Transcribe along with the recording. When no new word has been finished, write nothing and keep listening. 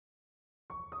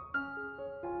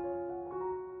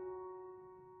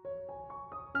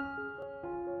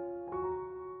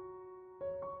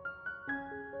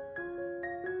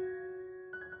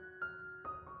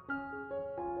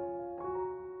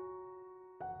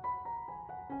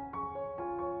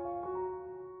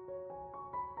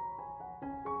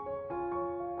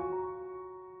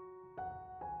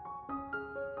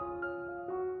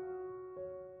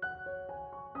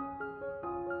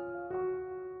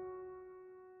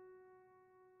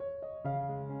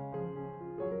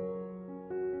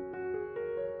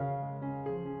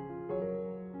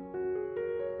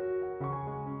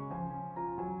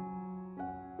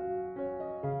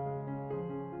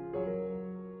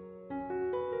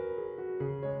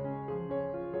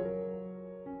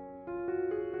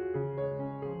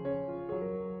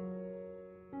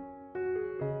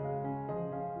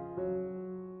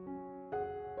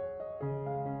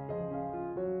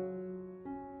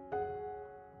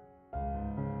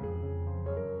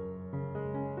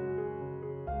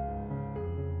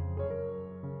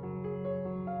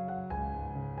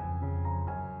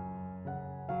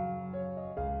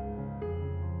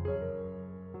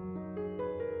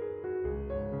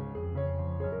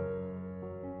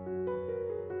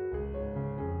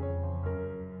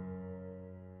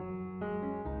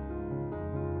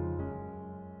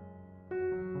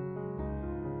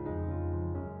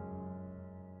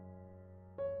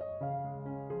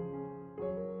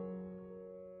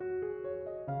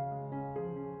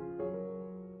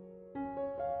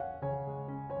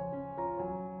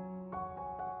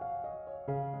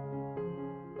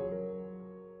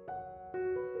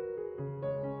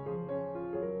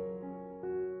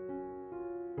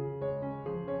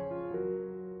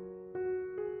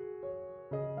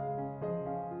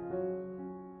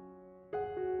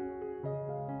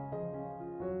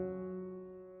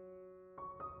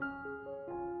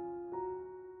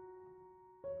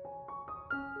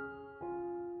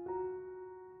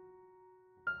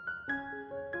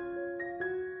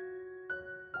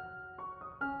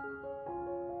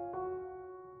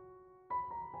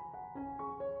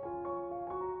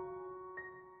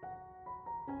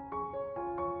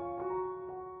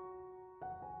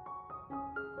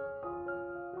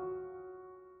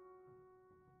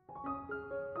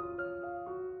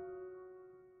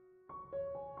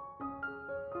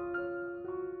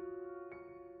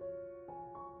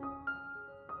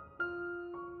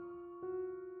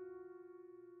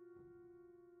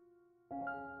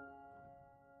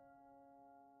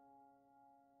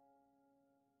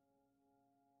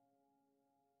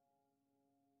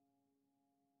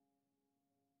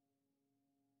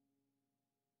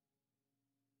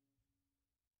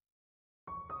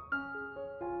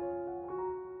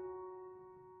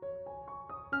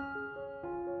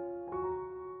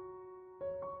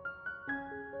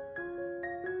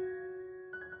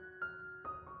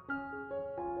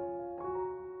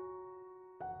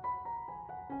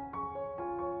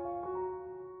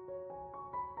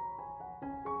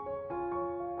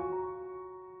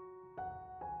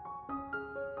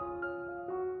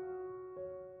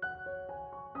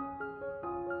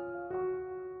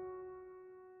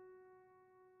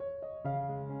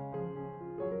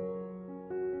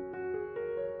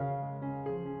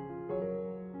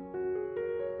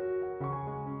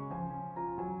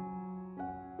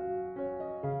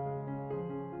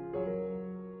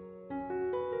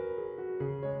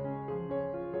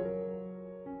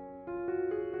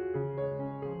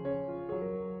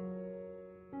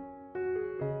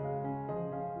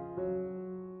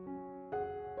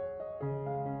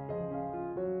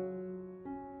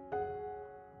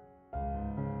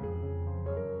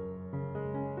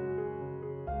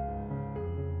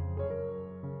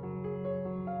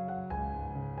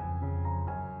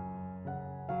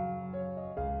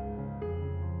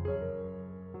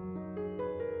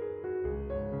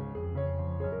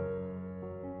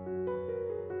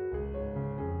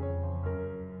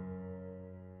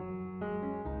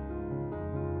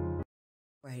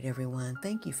right, everyone,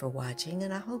 thank you for watching,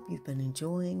 and I hope you've been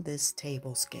enjoying this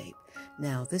tablescape.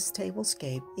 Now, this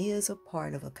tablescape is a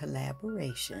part of a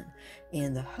collaboration,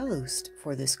 and the host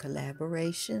for this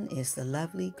collaboration is the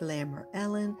lovely Glamour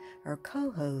Ellen. Her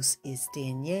co-host is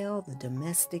Danielle, the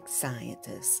domestic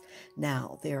scientist.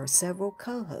 Now, there are several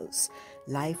co-hosts.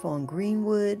 Life on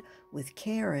Greenwood with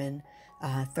Karen,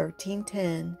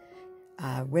 1310,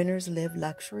 Renters Live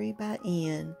Luxury by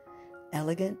N,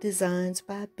 Elegant Designs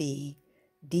by B,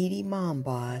 Dede Mom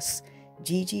Boss,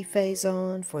 Gigi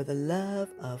Faison for the love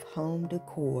of home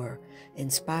decor,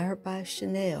 inspired by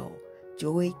Chanel,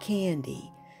 Joy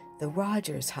Kandi, The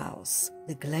Rogers House,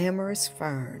 The Glamorous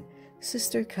Ferne,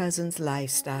 Sister Cousins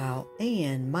Lifestyle,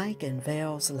 and Mike and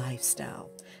Vel's Lifestyle.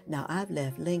 Now, I've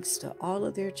left links to all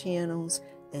of their channels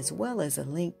as well as a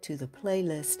link to the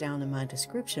playlist down in my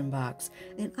description box,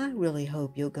 and I really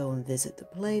hope you'll go and visit the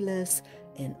playlist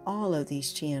and all of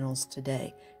these channels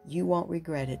today. You won't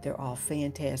regret it. They're all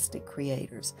fantastic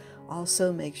creators.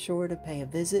 Also, make sure to pay a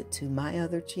visit to my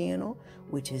other channel,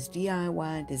 which is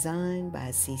DIY Design by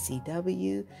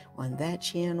CCW. On that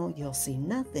channel, you'll see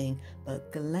nothing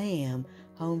but glam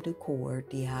home decor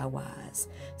DIYs.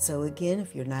 So again,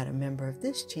 if you're not a member of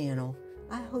this channel,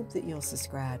 I hope that you'll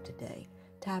subscribe today.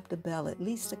 Tap the bell at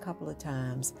least a couple of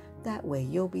times. That way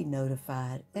you'll be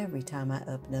notified every time I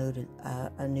upload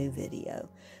a new video.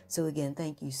 So again,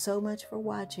 thank you so much for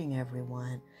watching,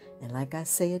 everyone. And like I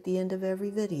say at the end of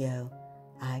every video,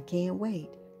 I can't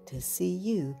wait to see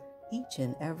you, each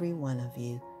and every one of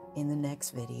you, in the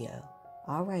next video.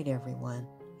 All right, everyone,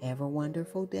 have a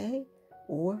wonderful day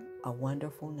or a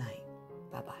wonderful night.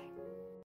 Bye-bye.